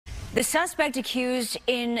The suspect accused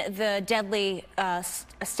in the deadly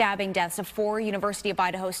stabbing deaths of 4 University of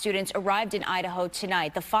Idaho students arrived in Idaho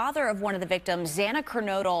tonight. The father of one of the victims, Xana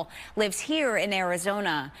Kernodle, lives here in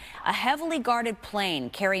Arizona. A heavily guarded plane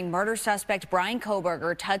carrying murder suspect Bryan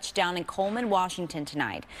Kohberger touched down in Coleman, Washington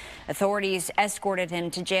tonight. Authorities escorted him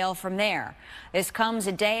to jail from there. This comes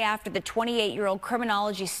a day after the 28-year-old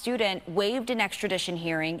criminology student waived an extradition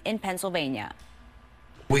hearing in Pennsylvania.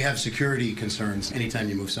 We have security concerns anytime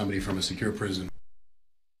you move somebody from a secure prison.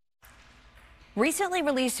 Recently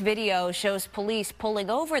released video shows police pulling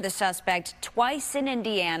over the suspect twice in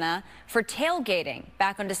Indiana for tailgating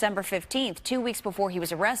back on December 15th, 2 weeks before he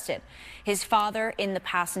was arrested. His father in the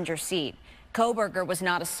passenger seat. Kohberger was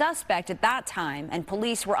not a suspect at that time, and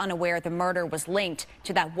police were unaware the murder was linked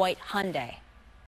to that white Hyundai.